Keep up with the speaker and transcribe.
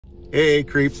Hey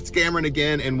creeps, it's Cameron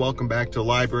again, and welcome back to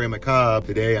Library Macabre.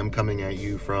 Today I'm coming at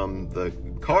you from the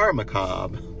car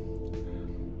macabre.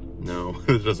 No,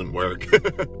 it doesn't work.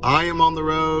 I am on the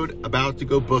road about to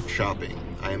go book shopping.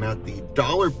 I am at the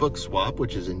Dollar Book Swap,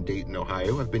 which is in Dayton,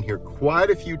 Ohio. I've been here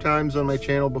quite a few times on my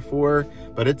channel before,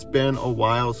 but it's been a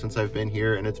while since I've been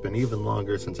here, and it's been even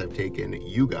longer since I've taken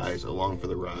you guys along for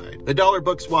the ride. The Dollar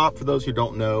Book Swap, for those who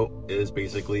don't know, is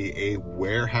basically a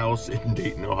warehouse in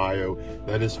Dayton, Ohio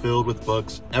that is filled with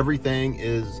books. Everything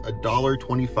is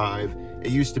 $1.25. It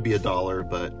used to be $1,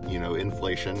 but you know,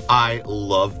 inflation. I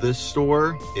love this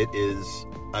store. It is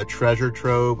a treasure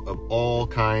trove of all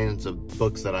kinds of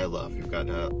books that I love. You've got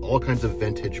all kinds of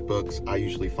vintage books. I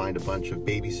usually find a bunch of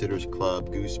Babysitter's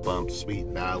Club, Goosebumps, Sweet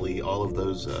Valley, all of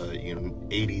those,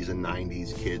 80s and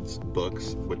 90s kids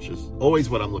books, which is always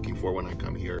what I'm looking for when I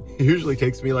come here. It usually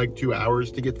takes me like 2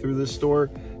 hours to get through this store.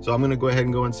 So I'm gonna go ahead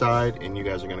and go inside, and you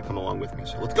guys are gonna come along with me.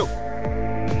 So let's go.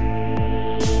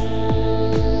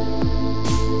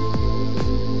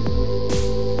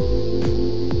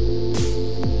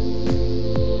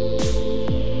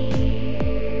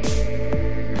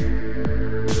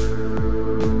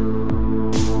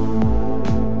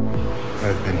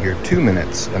 I've been here 2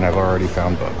 minutes and I've already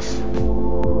found books.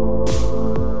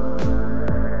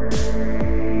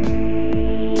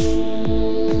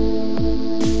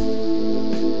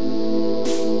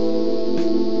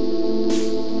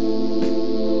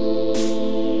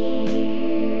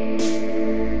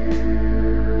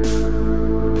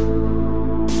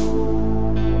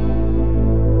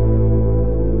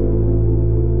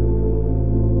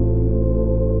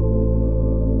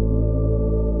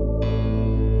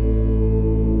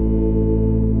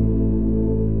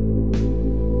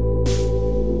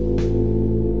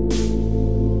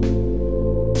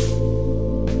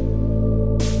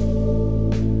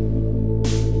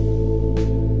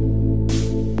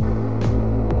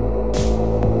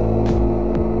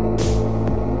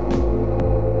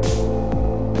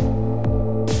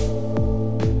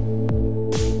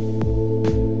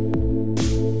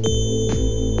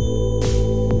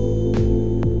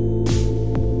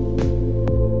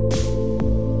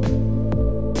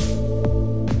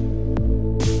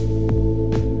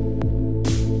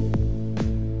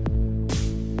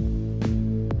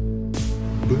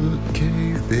 Book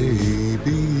cave,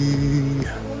 baby.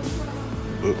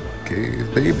 Book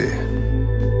cave, baby.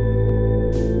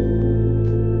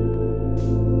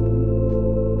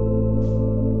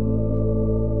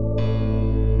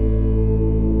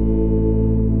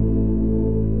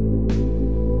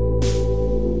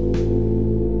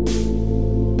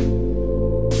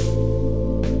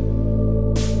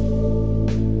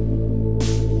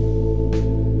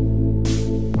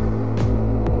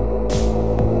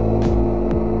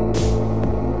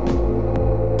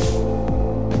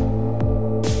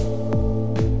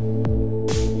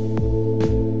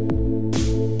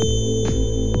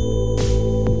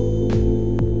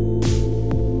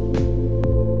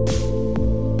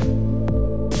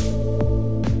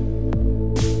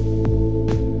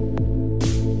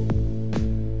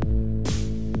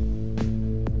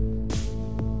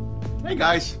 Hey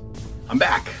guys, I'm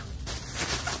back.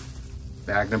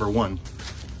 Bag number 1,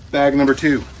 bag number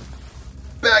 2,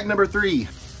 bag number 3,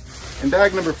 and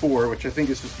bag number 4, which I think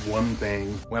is just one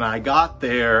thing. When I got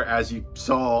there, as you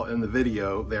saw in the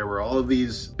video, there were all of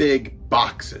these big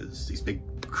boxes, these big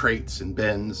crates and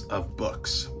bins of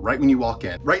books right when you walk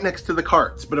in, right next to the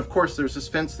carts. But of course there's this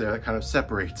fence there that kind of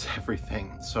separates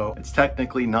everything. So it's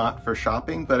technically not for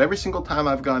shopping, but every single time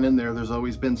I've gone in there, there's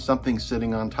always been something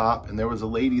sitting on top. And there was a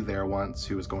lady there once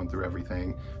who was going through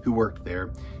everything, who worked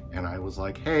there. And I was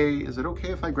like, hey, is it okay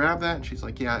if I grab that? And she's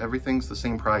like, yeah, everything's the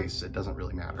same price. It doesn't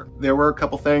really matter. There were a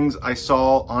couple things I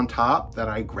saw on top that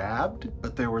I grabbed,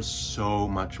 but there was so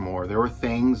much more. There were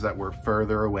things that were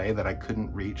further away that I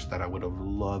couldn't reach that I would have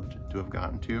loved to have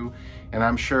gotten to. And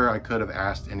I'm sure I could have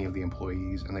asked any of the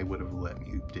employees and they would have let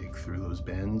me dig through those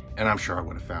bins. And I'm sure I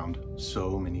would have found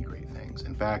so many great things.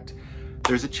 In fact,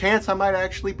 there's a chance I might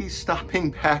actually be stopping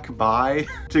back by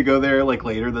to go there like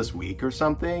later this week or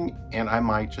something, and I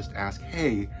might just ask,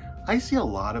 hey, I see a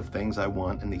lot of things I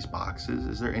want in these boxes.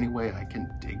 Is there any way I can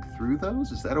dig through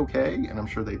those? Is that okay? And I'm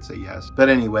sure they'd say yes. But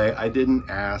anyway, I didn't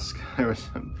ask. There was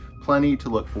plenty to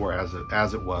look for as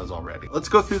it was already. Let's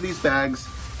go through these bags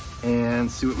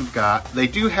and see what we've got. They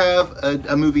do have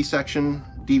a movie section,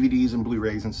 DVDs and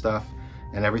Blu-rays and stuff,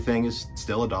 and everything is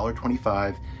still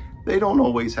 $1.25. They don't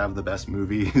always have the best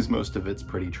movies. Most of it's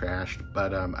pretty trashed,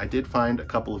 but I did find a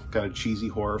couple of kind of cheesy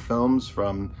horror films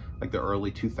from like the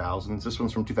early 2000s. This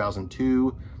one's from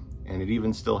 2002, and it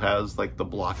even still has like the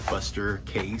Blockbuster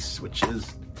case, which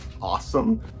is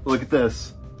awesome. Look at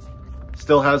this.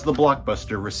 Still has the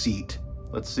Blockbuster receipt.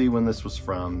 Let's see when this was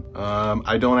from.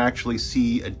 I don't actually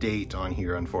see a date on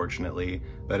here, unfortunately,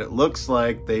 but it looks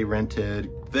like they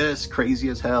rented this, Crazy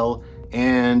as Hell,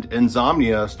 and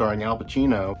Insomnia starring Al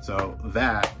Pacino. So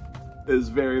that is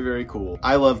very, very cool.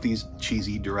 I love these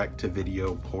cheesy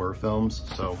direct-to-video horror films,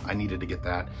 so I needed to get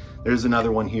that. There's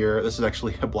another one here. This is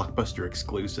actually a Blockbuster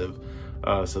exclusive,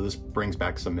 so this brings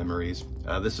back some memories.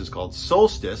 This is called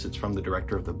Solstice. It's from the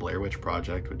director of the Blair Witch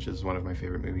Project, which is one of my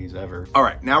favorite movies ever. All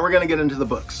right, now we're gonna get into the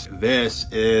books. This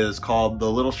is called The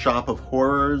Little Shop of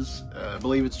Horrors. I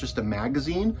believe it's just a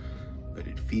magazine, but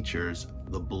it features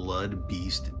the Blood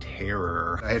Beast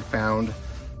Terror. I had found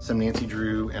some Nancy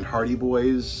Drew and Hardy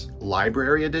Boys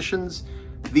library editions.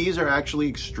 These are actually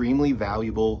extremely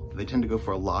valuable. They tend to go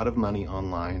for a lot of money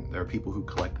online. There are people who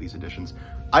collect these editions.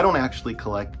 I don't actually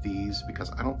collect these because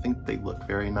I don't think they look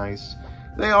very nice.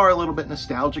 They are a little bit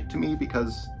nostalgic to me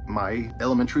because my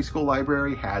elementary school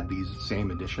library had these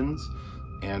same editions,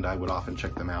 and I would often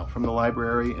check them out from the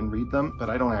library and read them, but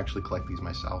I don't actually collect these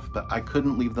myself. But I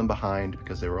couldn't leave them behind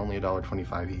because they were only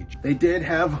 $1.25 each. They did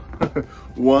have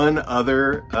one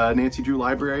other Nancy Drew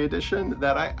library edition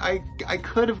that I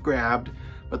could have grabbed,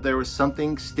 but there was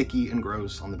something sticky and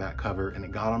gross on the back cover, and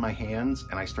it got on my hands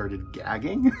and I started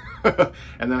gagging,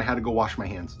 and then I had to go wash my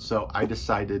hands. So I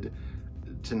decided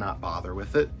to not bother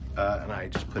with it, and I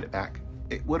just put it back.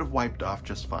 It would have wiped off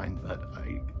just fine, but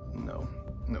no,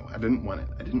 I didn't want it.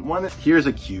 I didn't want it. Here's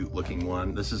a cute looking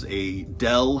one. This is a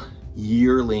Dell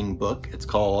Yearling book. It's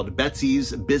called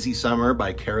Betsy's Busy Summer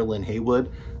by Carolyn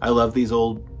Haywood. I love these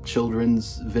old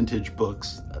children's vintage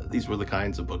books. These were the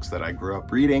kinds of books that I grew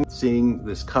up reading. Seeing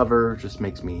this cover just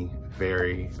makes me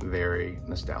very, very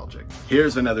nostalgic.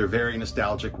 Here's another very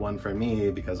nostalgic one for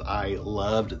me because I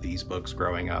loved these books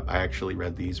growing up. I actually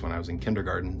read these when I was in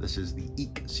kindergarten. This is the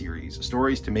Eek series,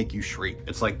 Stories to Make You Shriek.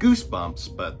 It's like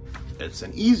Goosebumps, but it's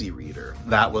an easy reader.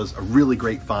 That was a really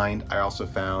great find. I also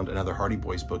found another Hardy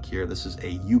Boys book here. This is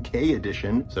a UK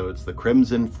edition, so it's the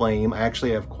Crimson Flame. I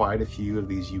actually have quite a few of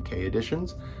these UK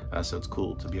editions, so it's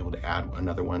cool to be able to add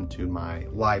another one to my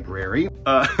library.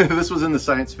 This was in the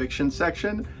science fiction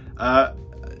section.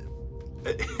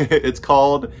 It's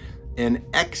called an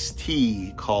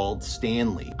XT called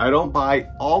Stanley. I don't buy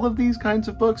all of these kinds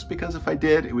of books because if I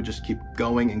did, it would just keep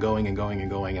going and going and going and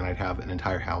going, and I'd have an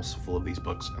entire house full of these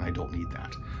books, and I don't need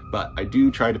that. But I do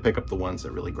try to pick up the ones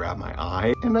that really grab my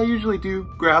eye, and I usually do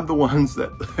grab the ones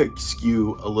that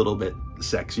skew a little bit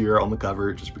sexier on the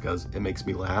cover just because it makes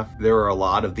me laugh. There are a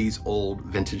lot of these old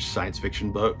vintage science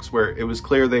fiction books where it was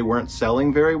clear they weren't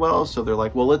selling very well, so they're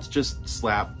like, well, let's just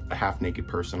slap a half-naked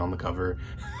person on the cover.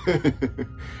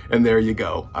 And there you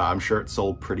go. I'm sure it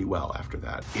sold pretty well after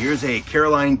that. Here's a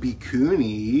Caroline B.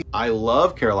 Cooney. I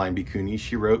love Caroline B. Cooney.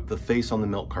 She wrote The Face on the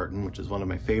Milk Carton, which is one of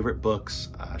my favorite books.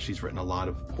 She's written a lot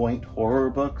of point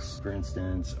horror books. For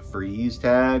instance, Freeze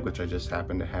Tag, which I just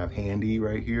happen to have handy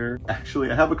right here.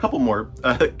 Actually, I have a couple more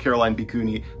Caroline B.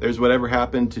 Cooney. There's Whatever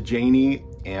Happened to Chaney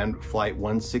and Flight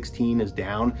 116 is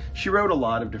Down. She wrote a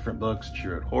lot of different books. She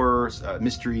wrote horrors,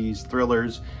 mysteries,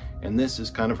 thrillers, and this is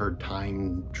kind of her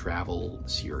time travel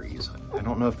series. I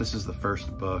don't know if this is the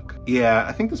first book. Yeah,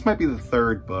 I think this might be the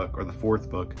third book or the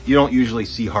fourth book. You don't usually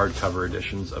see hardcover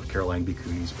editions of Caroline B.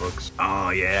 Cooney's books.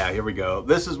 Oh yeah, here we go.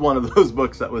 This is one of those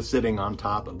books that was sitting on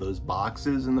top of those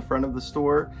boxes in the front of the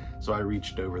store. So I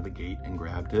reached over the gate and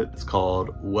grabbed it. It's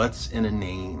called What's in a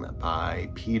Name by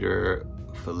Peter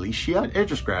Felicia. It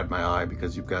just grabbed my eye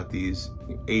because you've got these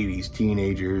 80s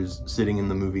teenagers sitting in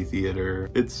the movie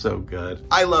theater. It's so good.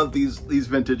 I love these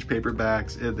vintage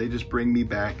paperbacks. They just bring me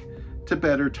back to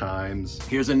better times.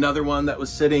 Here's another one that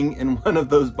was sitting in one of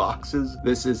those boxes.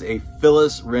 This is a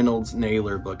Phyllis Reynolds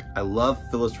Naylor book. I love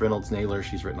Phyllis Reynolds Naylor.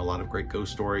 She's written a lot of great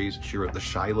ghost stories. She wrote the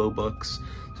Shiloh books,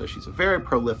 so she's a very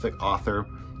prolific author.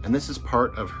 And this is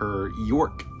part of her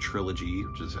York trilogy,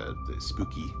 which is a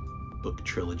spooky book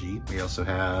trilogy. We also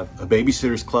have a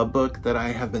Babysitter's Club book that I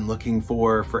have been looking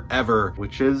for forever,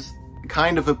 which is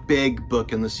kind of a big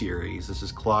book in the series. This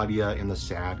is Claudia in the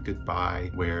Sad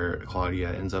Goodbye, where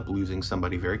Claudia ends up losing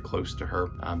somebody very close to her.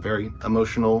 Very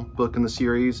emotional book in the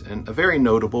series and a very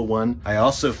notable one. I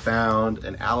also found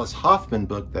an Alice Hoffman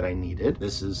book that I needed.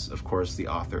 This is, of course, the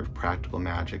author of Practical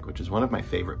Magic, which is one of my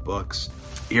favorite books.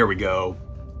 Here we go.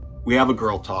 We have a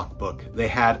Girl Talk book. They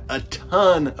had a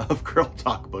ton of Girl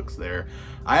Talk books there.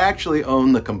 I actually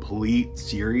own the complete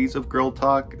series of Girl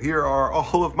Talk. Here are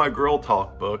all of my Girl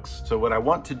Talk books. So what I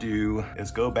want to do is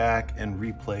go back and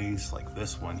replace like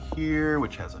this one here,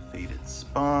 which has a faded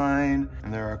spine.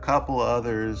 And there are a couple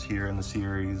others here in the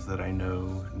series that I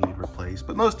know need replaced,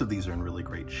 but most of these are in really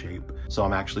great shape. So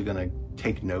I'm actually gonna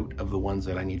take note of the ones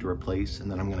that I need to replace, and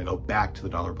then I'm gonna go back to the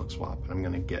dollar book swap and I'm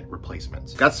gonna get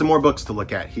replacements. Got some more books to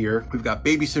look at here. We've got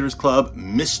Babysitter's Club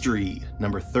Mystery,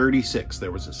 number 36.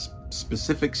 There was a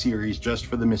specific series just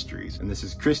for the mysteries, and this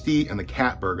is Christy and the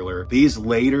Cat Burglar. These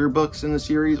later books in the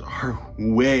series are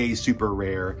way super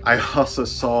rare. I also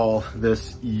saw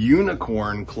this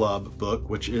Unicorn Club book,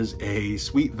 which is a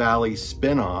Sweet Valley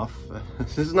spinoff.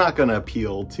 This is not gonna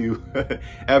appeal to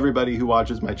everybody who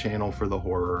watches my channel for the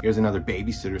horror. Here's another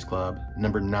Babysitter's Club,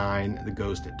 number 9, The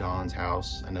Ghost at Dawn's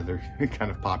House, another kind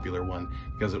of popular one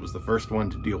because it was the first one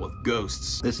to deal with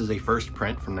ghosts. This is a first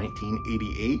print from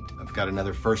 1988. I've got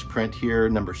another first print here,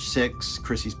 number 6,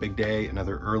 Chrissy's Big Day,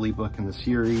 another early book in the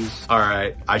series. All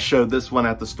right, I showed this one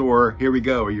at the store. Here we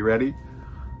go, are you ready?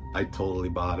 I totally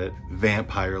bought it.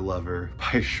 Vampire Lover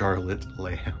by Charlotte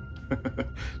Lamb.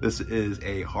 This is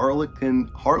a Harlequin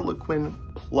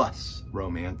Plus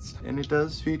romance, and it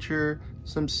does feature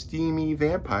some steamy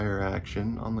vampire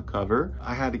action on the cover.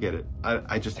 I had to get it,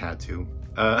 I just had to.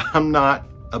 I'm not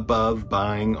above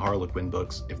buying Harlequin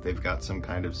books if they've got some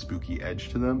kind of spooky edge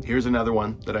to them. Here's another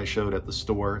one that I showed at the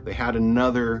store. They had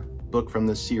another book from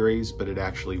this series, but it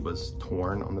actually was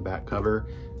torn on the back cover.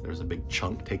 There's a big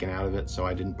chunk taken out of it, so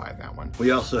I didn't buy that one.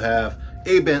 We also have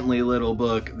a Bentley Little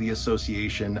book, The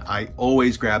Association. I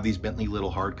always grab these Bentley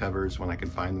Little hardcovers when I can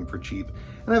find them for cheap,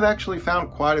 and I've actually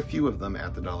found quite a few of them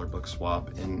at the dollar book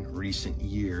swap in recent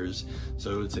years.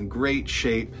 So it's in great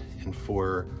shape, and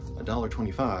for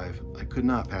 $1.25, I could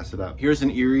not pass it up. Here's an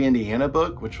Erie, Indiana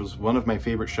book, which was one of my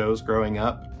favorite shows growing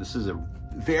up. This is a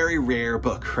very rare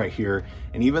book right here,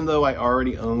 and even though I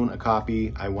already own a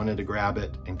copy, I wanted to grab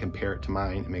it and compare it to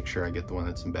mine and make sure I get the one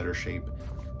that's in better shape.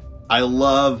 I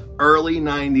love early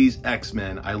 90s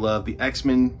X-Men. I love the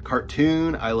X-Men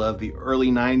cartoon. I love the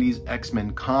early 90s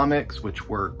X-Men comics, which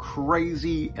were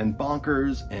crazy and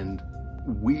bonkers and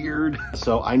weird.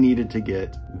 So I needed to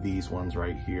get these ones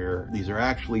right here. These are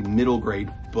actually middle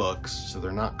grade books, so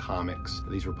they're not comics.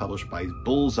 These were published by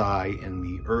Bullseye in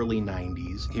the early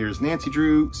 90s. Here's Nancy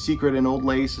Drew, Secret and Old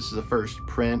Lace. This is a first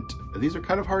print. These are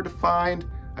kind of hard to find.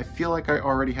 I feel like I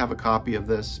already have a copy of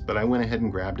this, but I went ahead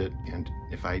and grabbed it, and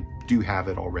if I do have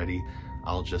it already,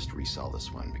 I'll just resell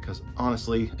this one because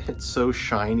honestly, it's so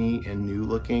shiny and new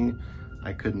looking,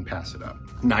 I couldn't pass it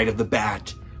up. Night of the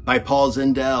Bat by Paul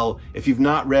Zindel. If you've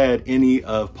not read any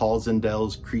of Paul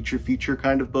Zindel's creature feature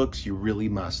kind of books, you really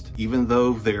must. Even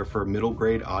though they're for middle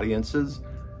grade audiences,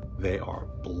 they are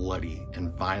bloody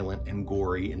and violent and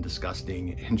gory and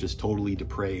disgusting and just totally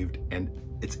depraved, and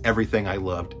it's everything I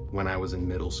loved when I was in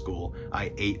middle school.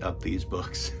 I ate up these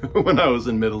books when I was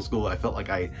in middle school. I felt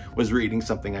like I was reading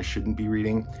something I shouldn't be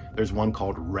reading. There's one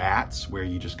called Rats, where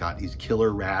you just got these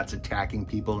killer rats attacking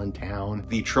people in town.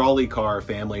 The Trolley Car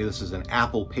Family. This is an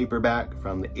Apple paperback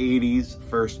from the 80s,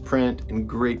 first print, in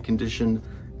great condition.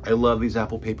 I love these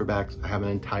Apple paperbacks. I have an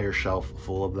entire shelf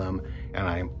full of them, and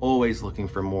I am always looking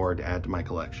for more to add to my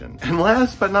collection. And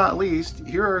last but not least,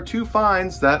 here are 2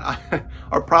 finds that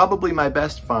are probably my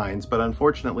best finds, but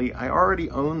unfortunately, I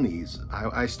already own these.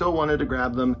 I still wanted to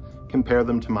grab them, compare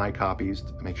them to my copies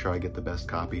to make sure I get the best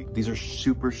copy. These are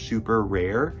super, super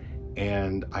rare,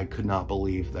 and I could not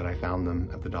believe that I found them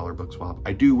at the dollar book swap.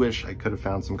 I do wish I could have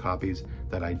found some copies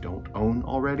that I don't own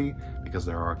already, because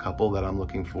there are a couple that I'm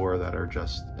looking for that are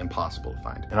just impossible to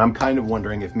find. And I'm kind of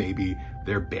wondering if maybe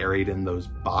they're buried in those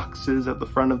boxes at the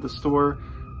front of the store.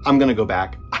 I'm gonna go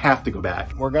back. I have to go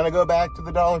back. We're gonna go back to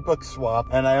the dollar book swap,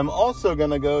 and I am also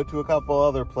gonna go to a couple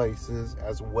other places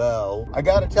as well. I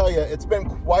gotta tell you, it's been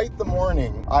quite the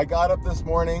morning. I got up this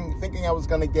morning thinking I was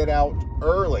gonna get out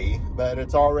early, but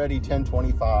it's already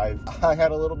 10:25. I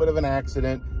had a little bit of an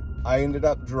accident. I ended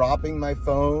up dropping my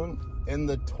phone in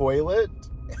the toilet,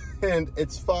 and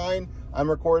it's fine.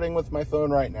 I'm recording with my phone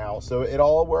right now, so it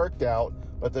all worked out.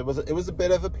 But it was a bit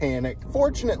of a panic.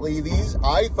 Fortunately, these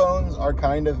iPhones are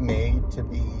kind of made to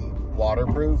be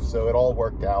waterproof, so it all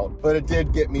worked out. But it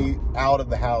did get me out of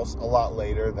the house a lot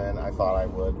later than I thought I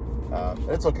would.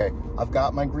 It's okay. I've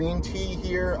got my green tea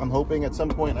here. I'm hoping at some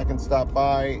point I can stop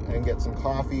by and get some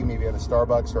coffee, maybe at a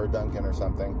Starbucks or a Dunkin' or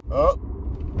something. Oh,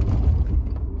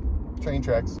 train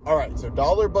tracks. All right, so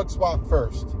dollar book swap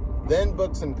first. Then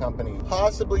Books and Company,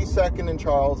 possibly second in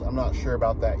Charles. I'm not sure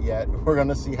about that yet. We're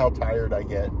gonna see how tired I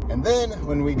get. And then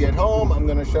when we get home, I'm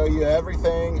gonna show you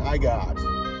everything I got.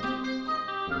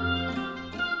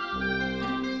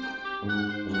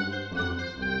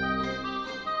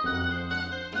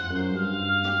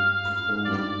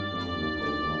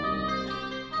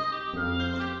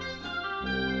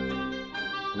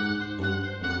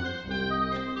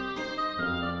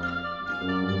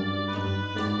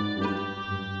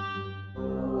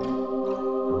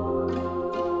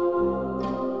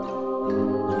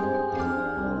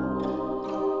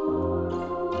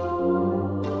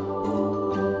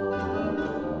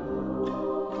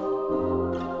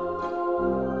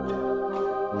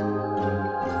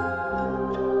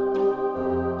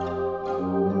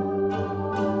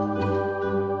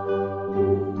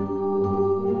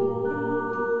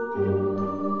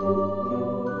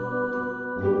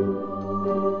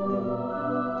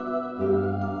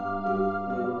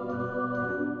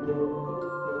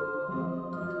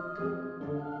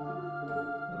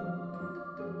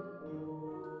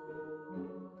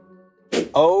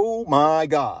 Oh my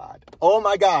God. Oh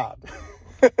my God.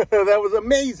 That was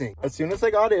amazing. As soon as I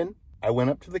got in, I went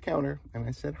up to the counter and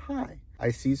I said, hi. I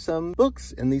see some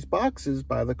books in these boxes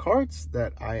by the carts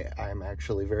that I'm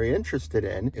actually very interested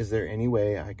in. Is there any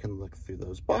way I can look through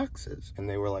those boxes? And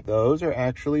they were like, those are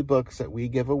actually books that we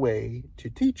give away to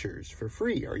teachers for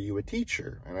free. Are you a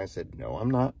teacher? And I said, no, I'm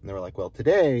not. And they were like, well,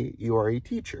 today you are a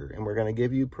teacher and we're going to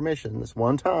give you permission this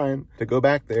one time to go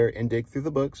back there and dig through the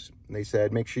books. And they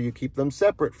said, make sure you keep them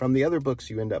separate from the other books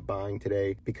you end up buying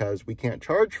today because we can't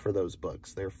charge for those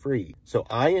books. They're free. So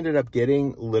I ended up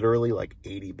getting literally like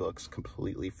 80 books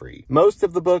completely free. Most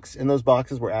of the books in those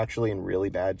boxes were actually in really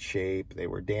bad shape. They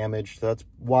were damaged. So that's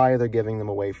why they're giving them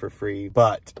away for free.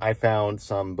 But I found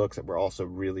some books that were also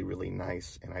really, really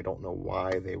nice. And I don't know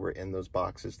why they were in those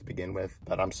boxes to begin with,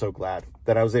 but I'm so glad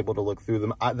that I was able to look through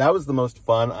them. That was the most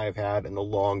fun I've had in the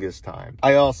longest time.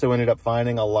 I also ended up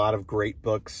finding a lot of great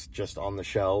books just on the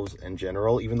shelves in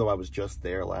general. Even though I was just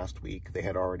there last week, they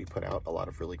had already put out a lot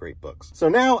of really great books. So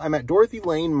now I'm at Dorothy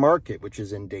Lane Market, which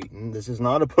is in Dayton. This is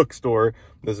not a bookstore.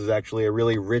 This is actually a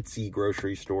really ritzy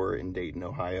grocery store in Dayton,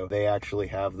 Ohio. They actually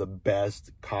have the best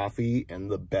coffee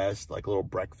and the best like little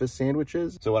breakfast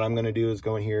sandwiches. So what I'm going to do is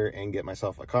go in here and get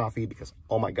myself a coffee because,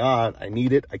 oh my God, I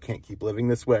need it. I can't keep living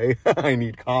this way. I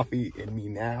need coffee in me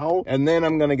now. And then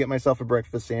I'm going to get myself a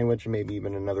breakfast sandwich and maybe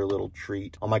even another little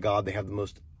treat. Oh my God, they have the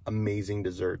most amazing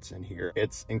desserts in here.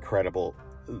 It's incredible,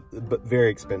 but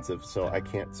very expensive. So I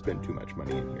can't spend too much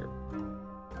money in here.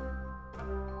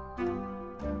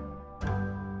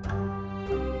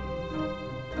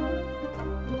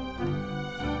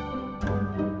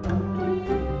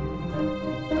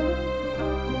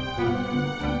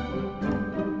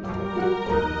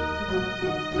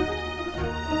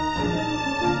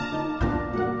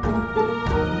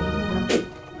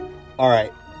 All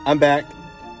right, I'm back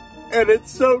and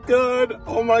it's so good.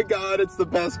 Oh my God, it's the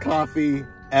best coffee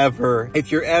ever.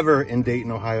 If you're ever in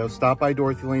Dayton, Ohio, stop by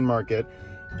Dorothy Lane Market.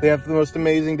 They have the most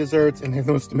amazing desserts and they have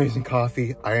the most amazing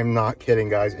coffee. I am not kidding,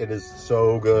 guys. It is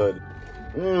so good.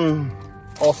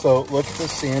 Also, look at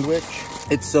this sandwich.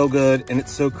 It's so good and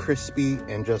it's so crispy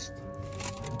and just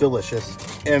delicious.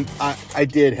 And I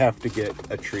did have to get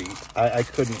a treat. I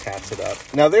couldn't pass it up.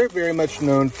 Now, they're very much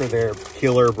known for their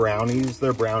killer brownies.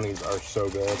 Their brownies are so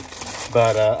good.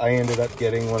 But I ended up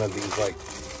getting one of these like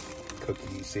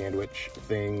cookie sandwich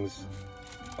things.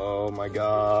 Oh my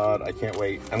God, I can't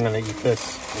wait. I'm gonna eat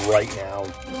this right now.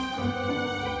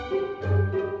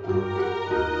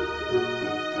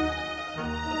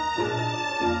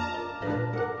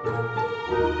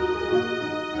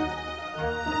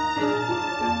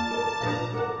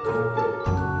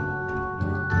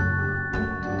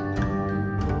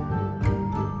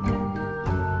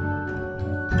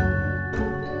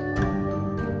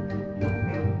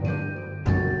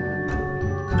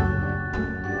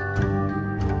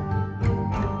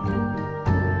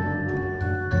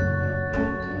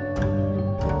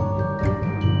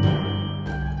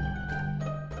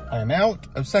 I'm out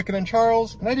of Second and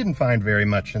Charles, and I didn't find very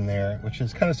much in there, which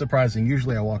is kind of surprising.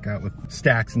 Usually I walk out with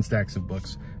stacks and stacks of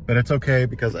books, but it's okay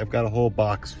because I've got a whole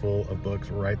box full of books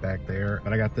right back there.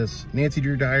 But I got this Nancy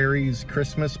Drew Diaries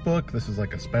Christmas book. This is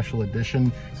like a special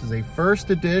edition. This is a first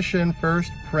edition,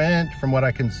 first print, from what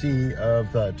I can see, of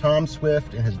Tom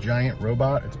Swift and his giant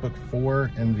robot. It's book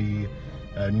 4 in the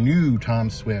new Tom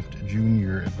Swift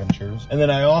Jr. adventures. And then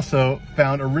I also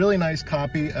found a really nice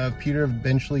copy of Peter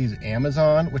Benchley's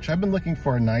Amazon, which I've been looking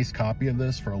for a nice copy of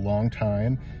this for a long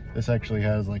time. This actually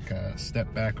has like a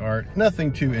step back art.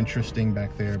 Nothing too interesting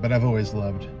back there, but I've always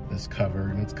loved this cover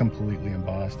and it's completely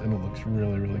embossed and it looks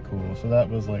really, really cool. So that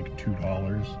was like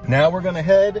 $2. Now we're gonna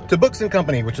head to Books and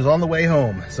Company, which is on the way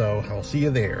home. So I'll see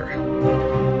you there.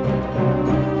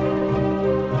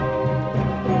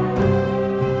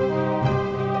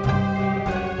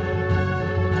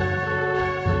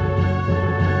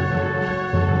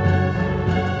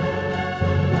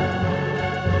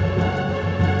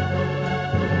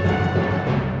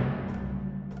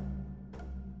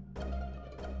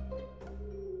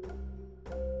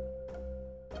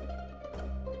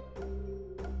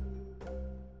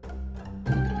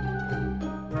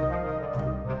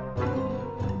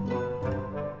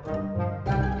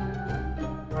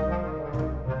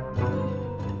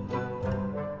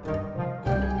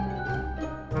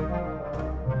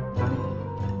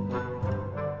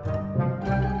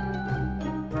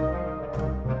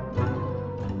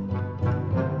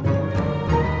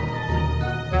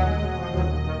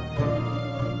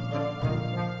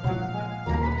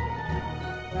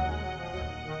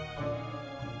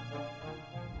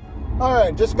 All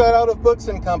right, just got out of Books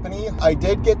and Company. I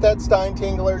did get that Stine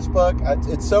Tingler's book.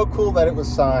 It's so cool that it was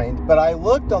signed. But I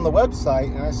looked on the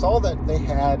website and I saw that they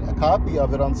had a copy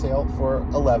of it on sale for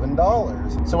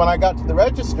 $11. So when I got to the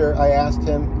register, I asked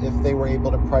him if they were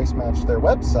able to price match their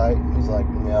website. He's like,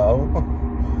 no.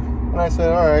 And I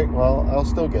said, all right, well, I'll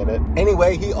still get it.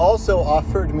 Anyway, he also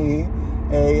offered me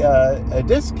a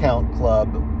discount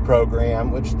club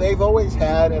program, which they've always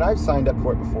had, and I've signed up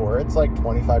for it before. It's like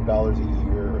 $25 a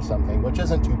year or something, which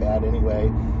isn't too bad anyway.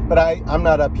 But I'm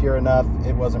not up here enough.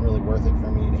 It wasn't really worth it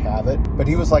for me to have it. But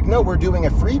he was like, no, we're doing a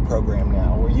free program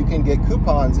now where you can get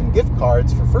coupons and gift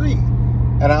cards for free.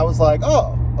 And I was like,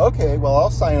 oh, okay, well,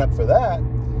 I'll sign up for that.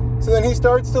 So then he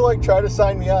starts to like try to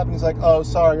sign me up, and he's like, oh,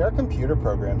 sorry, our computer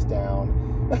program's down.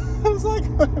 I was like,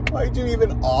 why'd you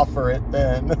even offer it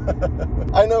then?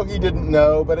 I know he didn't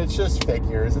know, but it's just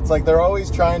figures. It's like they're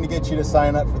always trying to get you to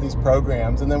sign up for these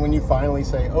programs, and then when you finally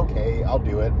say, okay, I'll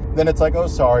do it, then it's like, oh,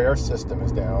 sorry, our system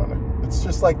is down. It's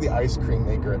just like the ice cream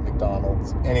maker at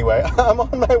McDonald's. Anyway, I'm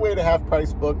on my way to Half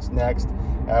Price Books next.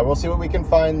 We'll see what we can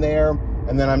find there.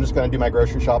 And then I'm just going to do my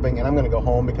grocery shopping, and I'm going to go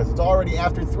home because it's already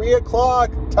after 3 o'clock.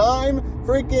 Time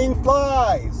freaking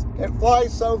flies. It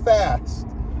flies so fast.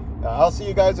 I'll see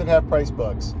you guys at Half Price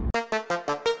Books.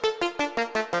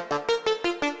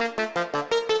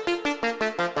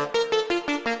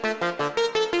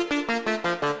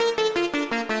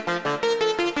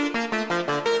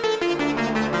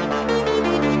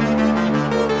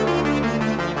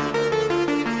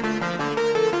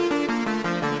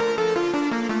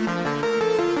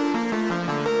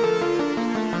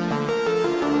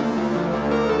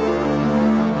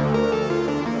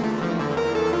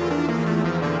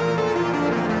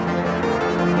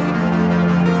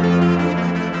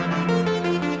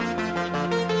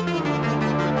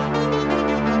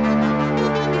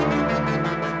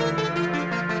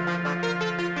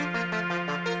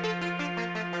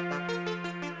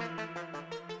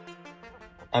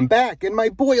 I'm back in my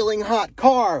boiling hot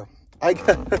car. I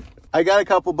got a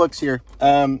couple books here.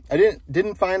 I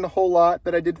didn't find a whole lot,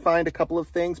 but I did find a couple of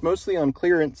things, mostly on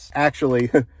clearance. Actually,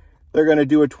 they're going to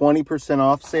do a 20%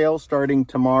 off sale starting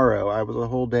tomorrow. I was a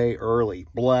whole day early.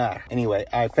 Blah. Anyway,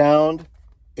 I found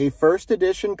a first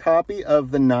edition copy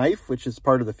of The Knife, which is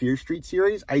part of the Fear Street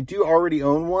series. I do already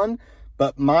own one,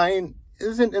 but mine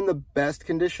isn't in the best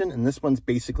condition, and this one's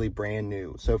basically brand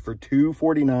new. So for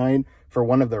 $2.49 for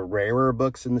one of the rarer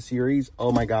books in the series,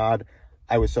 oh my god,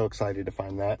 I was so excited to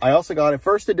find that. I also got a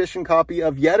first edition copy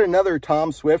of yet another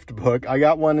Tom Swift book. I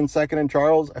got one in Second and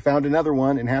Charles. I found another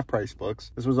one in Half Price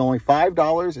Books. This was only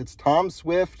 $5. It's Tom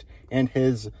Swift and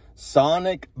his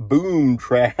Sonic Boom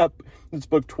Trap. It's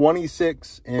book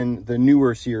 26 in the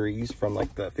newer series from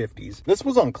like the 50s. This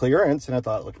was on clearance, and I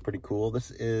thought it looked pretty cool.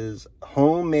 This is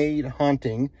Homemade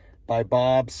Haunting by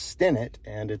Bob Stinnett,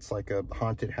 and it's like a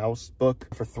haunted house book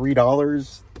for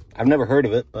 $3. I've never heard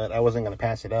of it, but I wasn't going to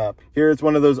pass it up. Here it's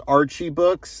one of those Archie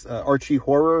books, Archie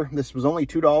Horror. This was only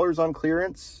 $2 on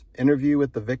clearance. Interview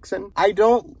with the Vixen. I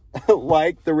don't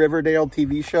like the Riverdale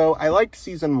TV show. I liked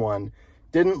season 1.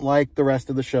 Didn't like the rest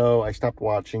of the show. I stopped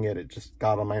watching it. It just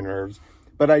got on my nerves.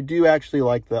 But I do actually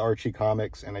like the Archie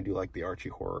comics, and I do like the Archie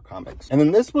horror comics. And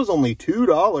then this was only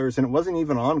 $2, and it wasn't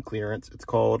even on clearance. It's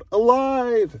called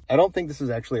Alive. I don't think this is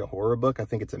actually a horror book. I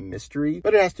think it's a mystery,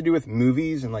 but it has to do with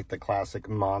movies and like the classic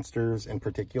monsters in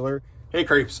particular. Hey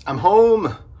creeps, I'm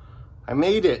home. I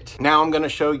made it. Now I'm going to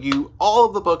show you all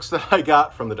of the books that I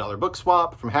got from the Dollar Book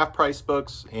Swap, from Half Price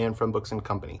Books, and from Books and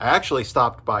Company. I actually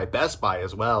stopped by Best Buy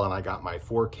as well, and I got my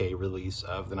 4K release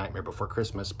of The Nightmare Before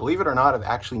Christmas. Believe it or not, I've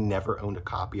actually never owned a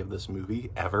copy of this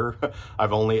movie, ever.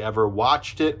 I've only ever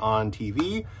watched it on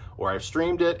TV, or I've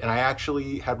streamed it, and I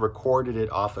actually had recorded it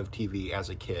off of TV as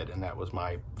a kid, and that was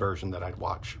my version that I'd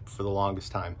watch for the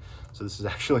longest time. So this is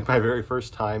actually my very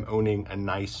first time owning a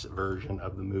nice version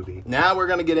of the movie. Now we're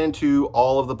gonna get into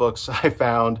all of the books I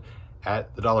found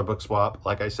at the Dollar Book Swap.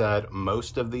 Like I said,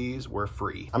 most of these were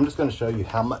free. I'm just gonna show you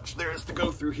how much there is to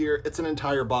go through here. It's an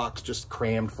entire box just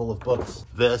crammed full of books.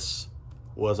 This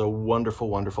was a wonderful,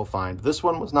 wonderful find. This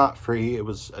one was not free, it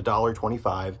was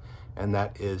 $1.25. And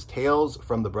that is Tales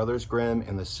from the Brothers Grimm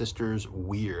and the Sisters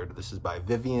Weird. This is by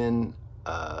Vivian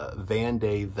Van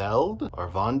de Velde, or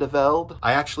Van de Velde.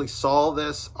 I actually saw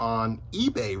this on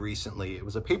eBay recently. It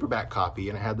was a paperback copy,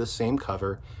 and it had this same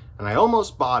cover, and I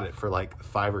almost bought it for like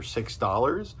 $5 or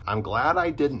 $6. I'm glad I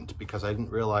didn't, because I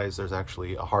didn't realize there's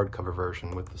actually a hardcover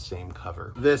version with the same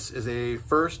cover. This is a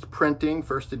first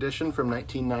edition from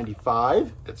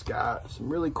 1995. It's got some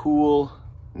really cool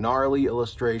gnarly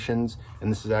illustrations, and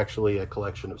this is actually a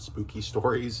collection of spooky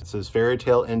stories. It says fairy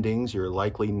tale endings you're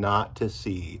likely not to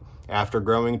see. After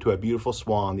growing to a beautiful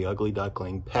swan, the ugly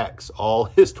duckling pecks all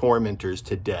his tormentors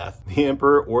to death. The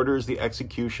emperor orders the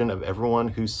execution of everyone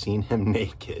who's seen him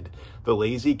naked. The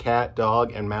lazy cat,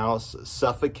 dog, and mouse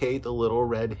suffocate the little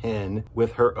red hen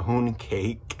with her own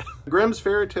cake. Grimm's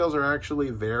fairy tales are actually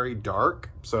very dark,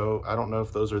 so I don't know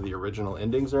if those are the original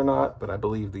endings or not, but I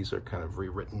believe these are kind of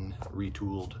rewritten,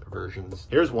 retooled versions.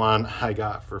 Here's one I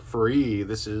got for free.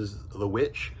 This is The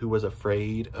Witch Who Was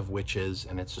Afraid of Witches,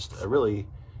 and it's just a really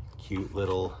cute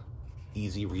little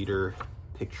easy reader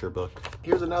picture book.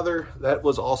 Here's another that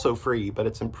was also free, but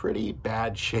it's in pretty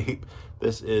bad shape.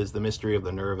 This is The Mystery of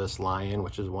the Nervous Lion,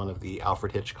 which is one of the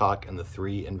Alfred Hitchcock and the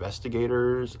Three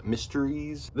Investigators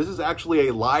mysteries. This is actually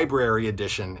a library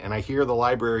edition, and I hear the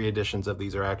library editions of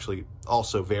these are actually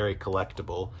also very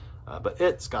collectible. But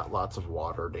it's got lots of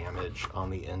water damage on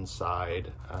the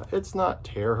inside. It's not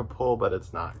terrible, but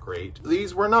it's not great.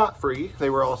 These were not free. They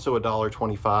were also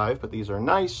 $1.25, but these are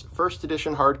nice first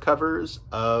edition hardcovers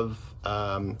of,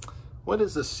 what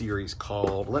is this series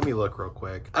called? Let me look real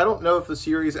quick. I don't know if the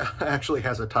series actually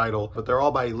has a title, but they're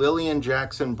all by Lillian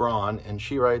Jackson Braun, and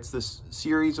she writes this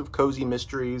series of cozy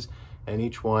mysteries, and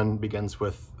each one begins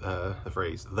with the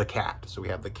phrase, the cat. So we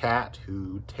have the cat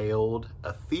who tailed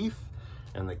a thief,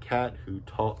 and the cat who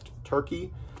talked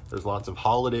turkey. There's lots of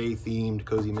holiday themed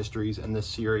cozy mysteries in this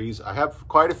series. I have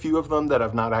quite a few of them that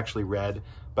I've not actually read,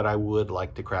 but I would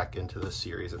like to crack into this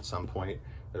series at some point.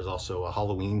 There's also a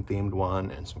Halloween themed one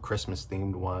and some Christmas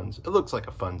themed ones. It looks like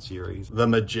a fun series. The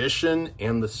Magician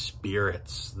and the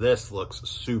Spirits. This looks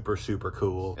super, super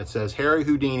cool. It says Harry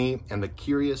Houdini and the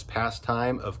Curious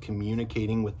Pastime of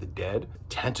Communicating with the Dead.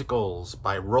 Tentacles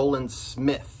by Roland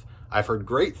Smith. I've heard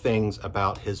great things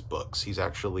about his books. He's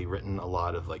actually written a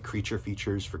lot of like creature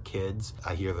features for kids.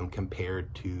 I hear them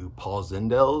compared to Paul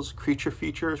Zindel's creature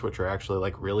features, which are actually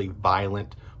like really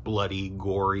violent, bloody,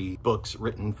 gory books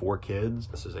written for kids.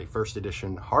 This is a first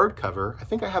edition hardcover. I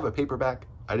think I have a paperback.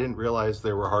 I didn't realize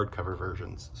there were hardcover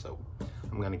versions, so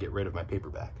I'm gonna get rid of my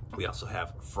paperback. We also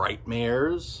have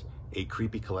Frightmares, a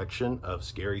creepy collection of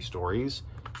scary stories.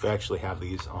 We actually have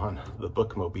these on the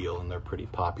Bookmobile, and they're pretty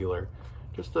popular.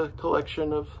 Just a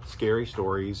collection of scary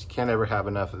stories. Can't ever have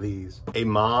enough of these. A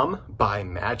Mom by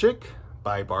Magic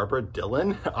by Barbara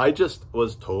Dillon. I just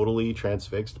was totally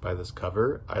transfixed by this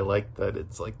cover. I like that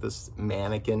it's like this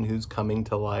mannequin who's coming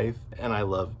to life, and I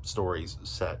love stories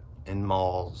set in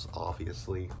malls,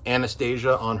 obviously.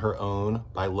 Anastasia on Her Own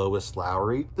by Lois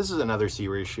Lowry. This is another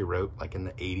series she wrote like in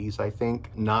the 80s, I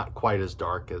think. Not quite as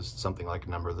dark as something like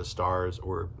Number of the Stars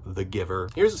or The Giver.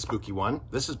 Here's a spooky one.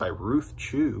 This is by Ruth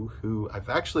Chu, who I've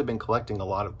actually been collecting a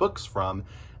lot of books from.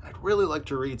 I'd really like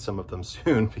to read some of them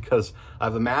soon because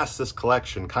I've amassed this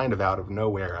collection kind of out of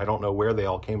nowhere. I don't know where they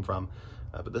all came from.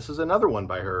 But this is another one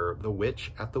by her, The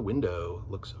Witch at the Window.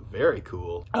 Looks very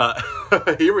cool.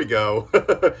 Here we go.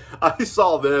 I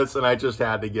saw this and I just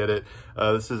had to get it.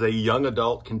 This is a young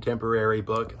adult contemporary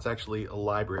book. It's actually a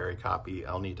library copy.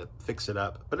 I'll need to fix it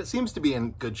up, but it seems to be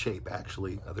in good shape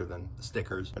actually, other than the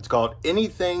stickers. It's called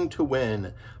Anything to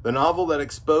Win, the novel that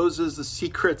exposes the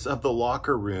secrets of the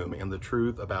locker room and the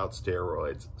truth about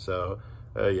steroids. So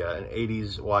yeah, an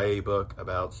 80s YA book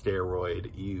about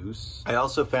steroid use. I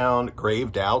also found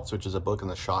Grave Doubts, which is a book in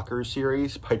the Shockers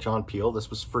series by John Peel. This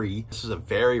was free. This is a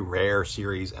very rare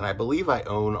series, and I believe I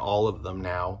own all of them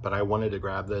now, but I wanted to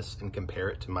grab this and compare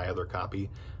it to my other copy.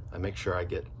 I make sure I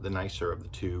get the nicer of the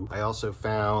two. I also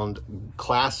found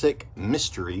Classic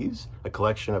Mysteries, a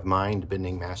collection of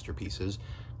mind-bending masterpieces.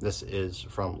 This is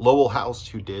from Lowell House,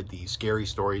 who did the Scary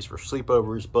Stories for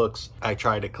Sleepovers books. I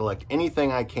try to collect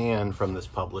anything I can from this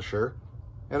publisher.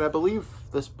 And I believe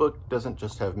this book doesn't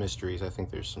just have mysteries. I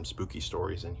think there's some spooky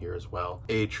stories in here as well.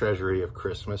 A Treasury of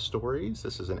Christmas Stories.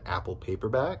 This is an Apple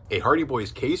paperback. A Hardy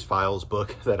Boys Case Files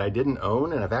book that I didn't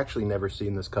own, and I've actually never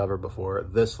seen this cover before.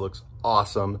 This looks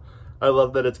awesome. I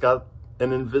love that it's got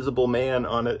an invisible man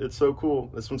on it. It's so cool.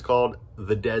 This one's called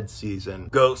The Dead Season.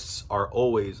 Ghosts are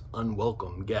always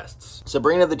unwelcome guests.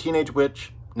 Sabrina the Teenage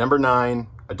Witch, number 9,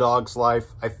 A Dog's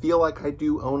Life. I feel like I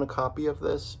do own a copy of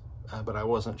this, but I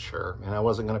wasn't sure, and I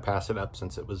wasn't going to pass it up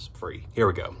since it was free. Here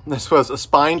we go. This was a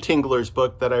Spine Tingler's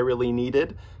book that I really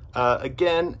needed.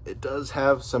 Again, it does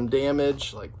have some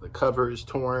damage, like the cover is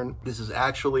torn. This is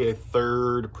actually a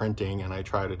 3rd printing, and I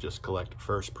try to just collect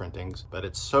first printings, but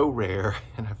it's so rare,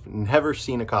 and I've never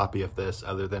seen a copy of this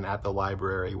other than at the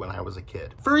library when I was a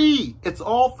kid. Free! It's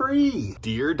all free!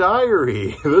 Dear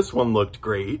Diary. This one looked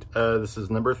great. This is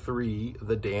number 3,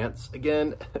 The Dance.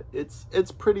 Again,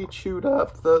 it's pretty chewed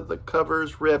up. The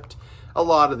cover's ripped. A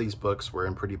lot of these books were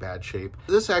in pretty bad shape.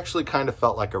 This actually kind of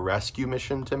felt like a rescue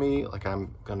mission to me, like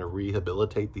I'm gonna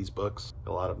rehabilitate these books.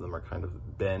 A lot of them are kind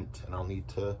of bent and I'll need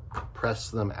to press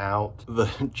them out. The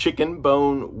Chicken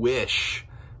Bone Wish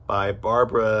by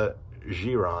Barbara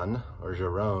Giron, or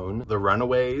Giron. The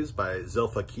Runaways by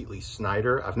Zilpha Keatley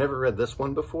Snyder. I've never read this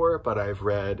one before, but I've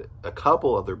read a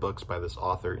couple other books by this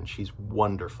author and she's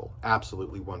wonderful,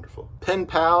 absolutely wonderful. Pen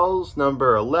Pals,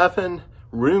 number 11.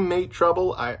 Roommate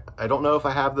Trouble. I don't know if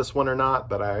I have this one or not,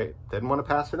 but I didn't want to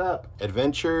pass it up.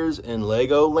 Adventures in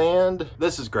Legoland.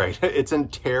 This is great. It's in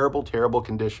terrible, terrible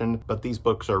condition, but these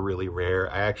books are really rare.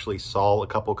 I actually saw a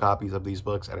couple copies of these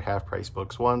books at Half Price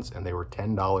Books once, and they were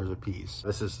 $10 a piece.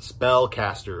 This is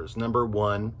Spellcasters, number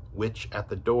 1, Witch at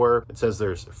the Door. It says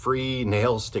there's free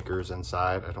nail stickers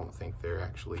inside. I don't think they're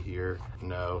actually here.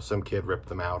 No, some kid ripped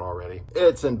them out already.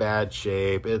 It's in bad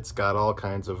shape. It's got all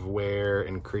kinds of wear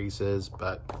and creases,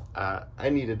 but I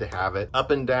needed to have it.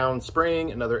 Up and Down Spring,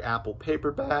 another Apple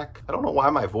paperback. I don't know why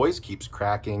my voice keeps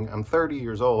cracking. I'm 30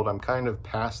 years old. I'm kind of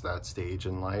past that stage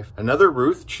in life. Another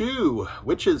Ruth Chu,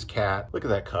 Witch's Cat. Look at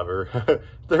that cover.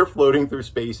 They're floating through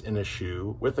space in a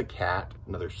shoe with a cat.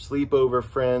 Another Sleepover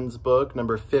Friends book,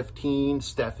 number 15,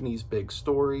 Stephanie's Big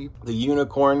Story. The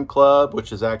Unicorn Club,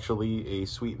 which is actually a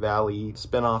Sweet Valley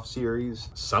spinoff series.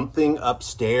 Something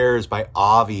Upstairs by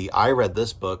Avi. I read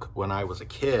this book when I was a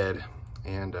kid.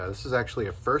 And this is actually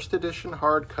a first edition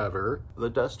hardcover. The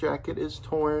dust jacket is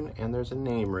torn and there's a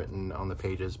name written on the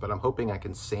pages, but I'm hoping I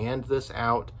can sand this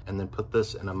out and then put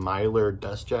this in a Mylar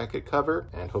dust jacket cover,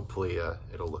 and hopefully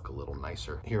it'll look a little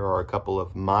nicer. Here are a couple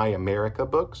of My America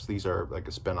books. These are like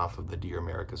a spinoff of the Dear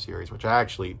America series, which I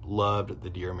actually loved the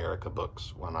Dear America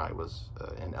books when I was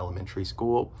in elementary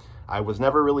school. I was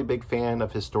never really a big fan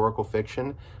of historical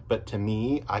fiction, but to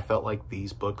me, I felt like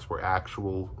these books were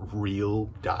actual real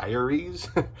diaries,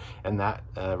 and that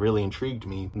really intrigued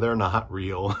me. They're not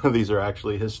real. These are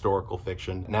actually historical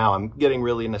fiction. Now I'm getting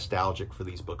really nostalgic for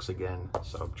these books again,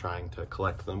 so I'm trying to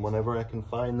collect them whenever I can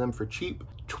find them for cheap.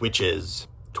 Twitches.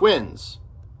 Twins.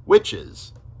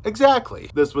 Witches. Exactly.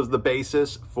 This was the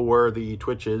basis for the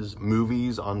Twitches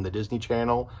movies on the Disney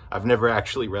Channel. I've never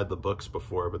actually read the books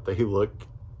before, but they look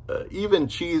even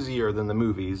cheesier than the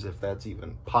movies, if that's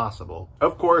even possible.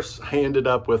 Of course, I ended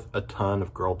up with a ton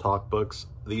of Girl Talk books.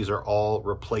 These are all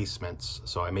replacements.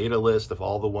 So I made a list of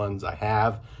all the ones I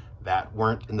have that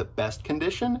weren't in the best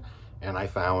condition, and I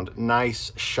found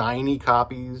nice, shiny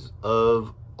copies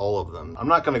of all of them. I'm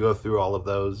not going to go through all of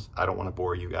those. I don't want to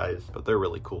bore you guys, but they're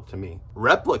really cool to me.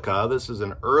 Replica, this is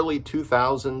an early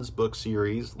 2000s book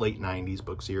series, late 90s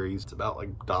book series. It's about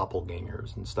like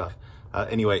doppelgangers and stuff.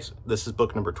 Anyways, this is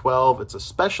book number 12. It's a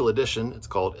special edition. It's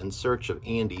called In Search of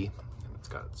Andy. And it's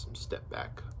got some step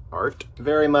back art.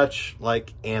 Very much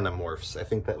like Animorphs. I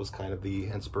think that was kind of the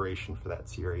inspiration for that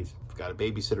series. We've got a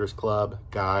Babysitter's Club,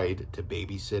 Guide to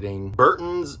Babysitting.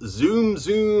 Burton's Zoom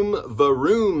Zoom the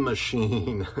Room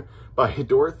Machine by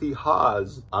Dorothy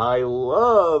Hawes. I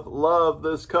love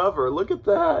this cover. Look at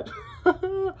that.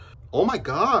 Oh my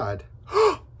God.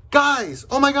 Guys,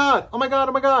 oh my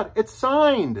God. It's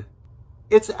signed.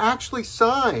 It's actually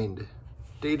signed.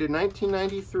 Dated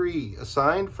 1993, a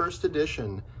signed first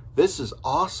edition. This is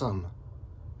awesome.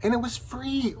 And it was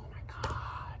free. Oh my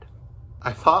God.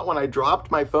 I thought when I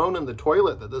dropped my phone in the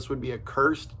toilet that this would be a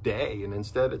cursed day, and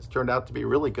instead it's turned out to be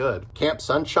really good. Camp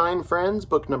Sunshine Friends,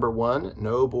 book number 1,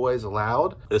 No Boys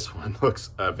Allowed. This one looks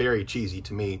very cheesy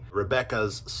to me.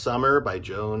 Rebecca's Summer by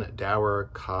Joan Dower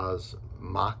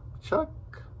Kosmachuk.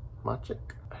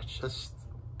 Just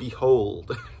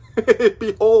behold.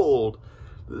 Behold.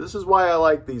 This is why I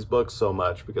like these books so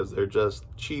much, because they're just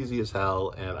cheesy as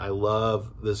hell, and I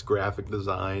love this graphic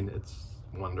design. It's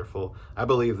wonderful. I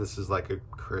believe this is like a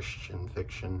Christian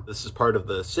fiction. This is part of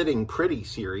the Sitting Pretty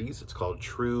series. It's called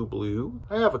True Blue.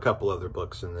 I have a couple other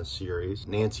books in this series.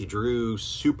 Nancy Drew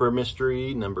Super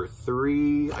Mystery number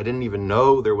 3. I didn't even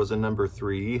know there was a number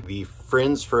 3. The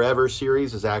Friends Forever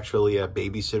series is actually a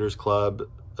Babysitter's Club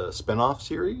spinoff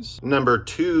series. Number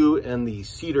 2 in the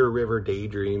Cedar River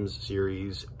Daydreams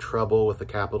series, Trouble with a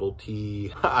capital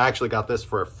T. I actually got this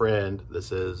for a friend.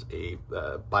 This is a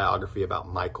biography about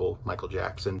Michael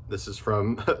Jackson. This is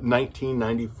from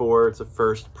 1994. It's a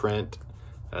first print.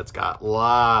 It's got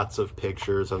lots of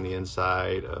pictures on the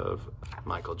inside of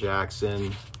Michael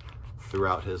Jackson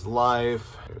throughout his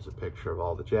life. There's a picture of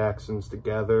all the Jacksons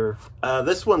together.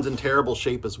 This one's in terrible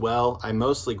shape as well. I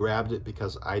mostly grabbed it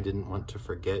because I didn't want to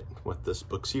forget what this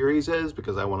book series is,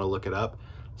 because I want to look it up.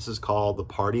 This is called The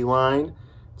Party Line.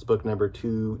 It's book number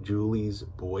 2, Julie's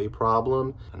Boy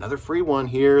Problem. Another free one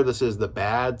here. This is The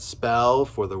Bad Spell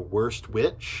for the Worst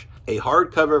Witch. A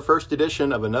hardcover first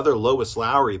edition of another Lois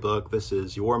Lowry book. This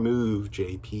is Your Move,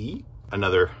 JP.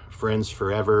 Another Friends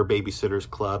Forever Babysitters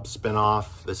Club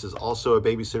spinoff. This is also a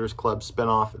Babysitters Club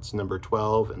spinoff. It's number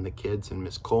 12 in the kids in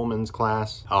Miss Coleman's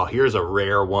class. Oh, here's a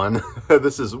rare one.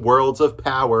 This is Worlds of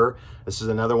Power. This is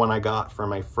another one I got from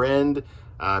my friend.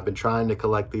 I've been trying to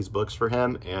collect these books for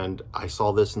him, and I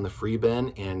saw this in the free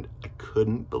bin, and I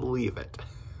couldn't believe it.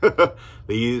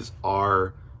 These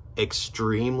are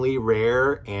extremely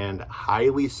rare and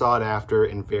highly sought after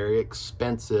and very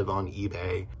expensive on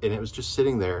eBay. And it was just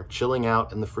sitting there, chilling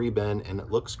out in the free bin, and it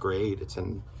looks great. It's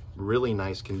in really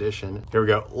nice condition. Here we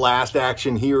go. Last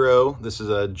Action Hero. This is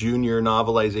a junior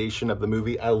novelization of the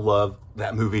movie. I love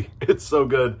that movie. It's so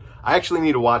good. I actually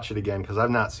need to watch it again because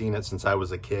I've not seen it since I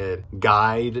was a kid.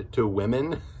 Guide to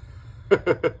Women.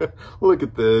 Look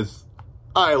at this.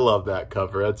 I love that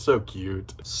cover. That's so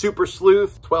cute. Super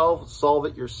Sleuth, 12 Solve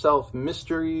It Yourself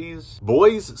Mysteries.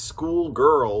 Boys School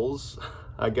Girls.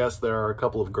 I guess there are a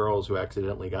couple of girls who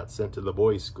accidentally got sent to the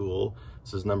boys' school.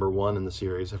 This is number 1 in the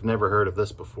series. I've never heard of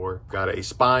this before. Got a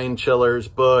Spine Chillers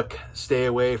book, Stay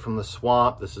Away from the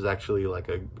Swamp. This is actually like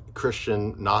a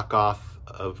Christian knockoff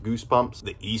of Goosebumps.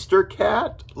 The Easter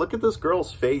Cat. Look at this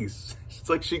girl's face. It's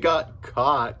like she got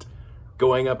caught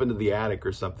going up into the attic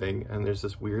or something, and there's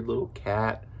this weird little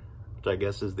cat, which I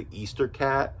guess is the Easter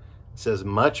cat. It says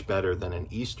much better than an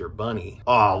Easter bunny.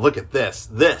 Oh, look at this.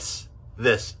 This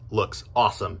looks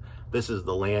awesome. This is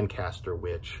the Lancaster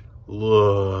Witch.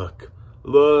 Look.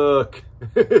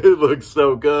 It looks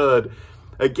so good.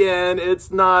 Again,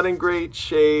 it's not in great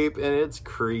shape and it's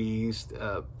creased,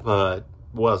 but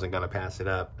wasn't gonna pass it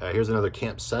up. Here's another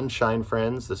Camp Sunshine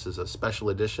Friends. This is a special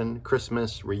edition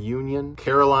Christmas reunion.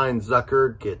 Caroline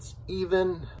Zucker Gets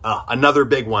Even. Another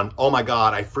big one. Oh my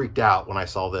God, I freaked out when I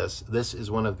saw this. This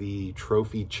is one of the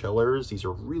trophy chillers. These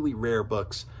are really rare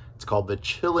books. It's called The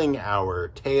Chilling Hour,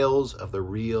 Tales of the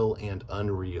Real and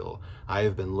Unreal. I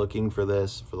have been looking for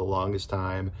this for the longest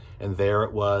time, and there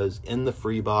it was in the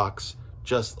free box,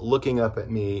 just looking up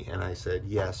at me, and I said,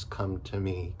 yes, come to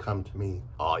me, come to me.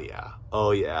 Oh yeah,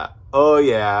 oh yeah, oh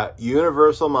yeah.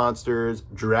 Universal Monsters,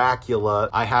 Dracula.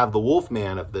 I have the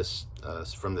Wolfman of this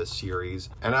from this series,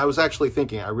 and I was actually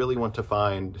thinking I really want to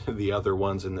find the other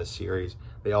ones in this series.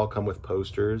 They all come with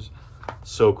posters.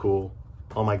 So cool.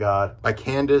 Oh my God. By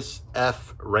Candace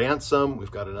F. Ransom, we've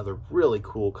got another really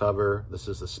cool cover. This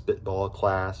is the Spitball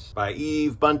class. By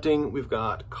Eve Bunting, we've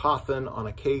got Coffin on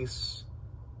a Case.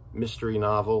 Mystery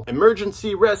novel.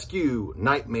 Emergency Rescue,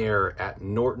 Nightmare at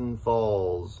Norton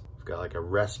Falls. We've got like a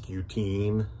rescue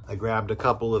team. I grabbed a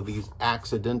couple of these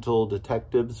Accidental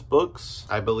Detectives books.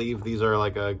 I believe these are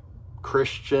like a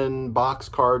Christian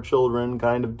boxcar children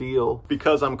kind of deal.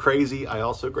 Because I'm crazy, I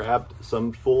also grabbed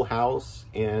some Full House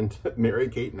and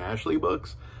Mary-Kate and Ashley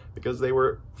books because they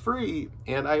were free.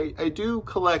 And I do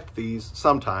collect these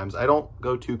sometimes. I don't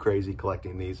go too crazy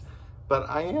collecting these, but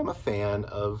I am a fan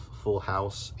of Full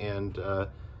House, and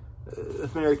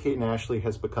Mary-Kate and Ashley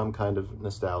has become kind of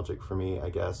nostalgic for me,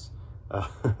 I guess.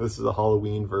 This is a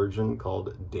Halloween version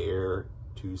called Dare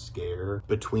to Scare.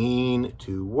 Between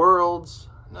Two Worlds,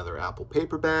 another Apple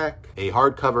paperback. A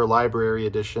hardcover library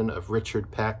edition of Richard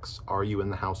Peck's Are You in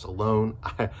the House Alone?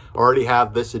 I already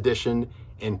have this edition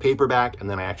in paperback, and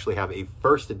then I actually have a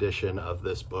first edition of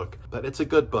this book, but it's a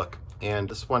good book. And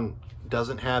this one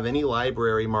doesn't have any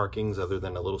library markings other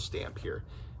than a little stamp here,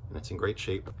 and it's in great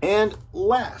shape. And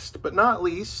last but not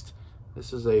least,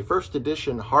 this is a first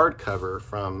edition hardcover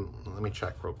from, let me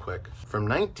check real quick, from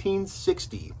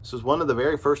 1960. This was one of the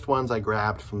very first ones I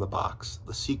grabbed from the box.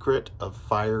 The Secret of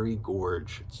Fiery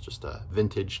Gorge. It's just a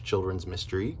vintage children's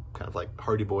mystery, kind of like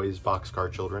Hardy Boys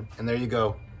Boxcar Children. And there you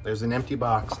go. There's an empty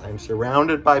box. I'm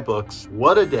surrounded by books.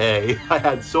 What a day. I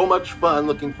had so much fun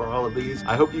looking for all of these.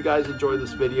 I hope you guys enjoyed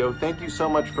this video. Thank you so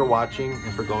much for watching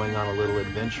and for going on a little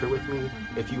adventure with me.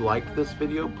 If you liked this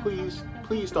video, please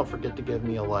don't forget to give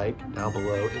me a like down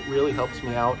below. It really helps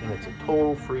me out, and it's a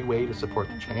total free way to support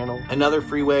the channel. Another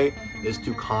free way is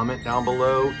to comment down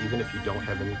below. Even if you don't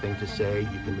have anything to say,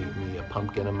 you can leave me a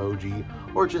pumpkin emoji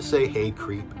or just say, hey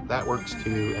creep. That works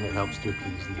too, and it helps to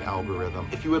appease the algorithm.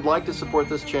 If you would like to support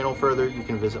this channel further, you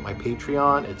can visit my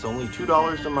Patreon. It's only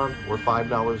 $2 a month or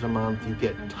 $5 a month. You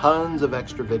get tons of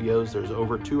extra videos. There's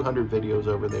over 200 videos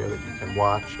over there that you can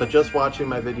watch. But just watching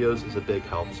my videos is a big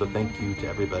help, so thank you to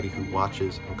everybody who watches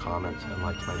and comments and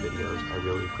likes my videos. I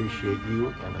really appreciate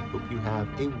you, and I hope you have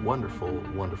a wonderful,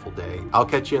 wonderful day. I'll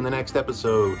catch you in the next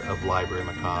episode of Library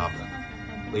Macabre.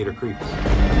 Later,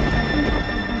 creeps.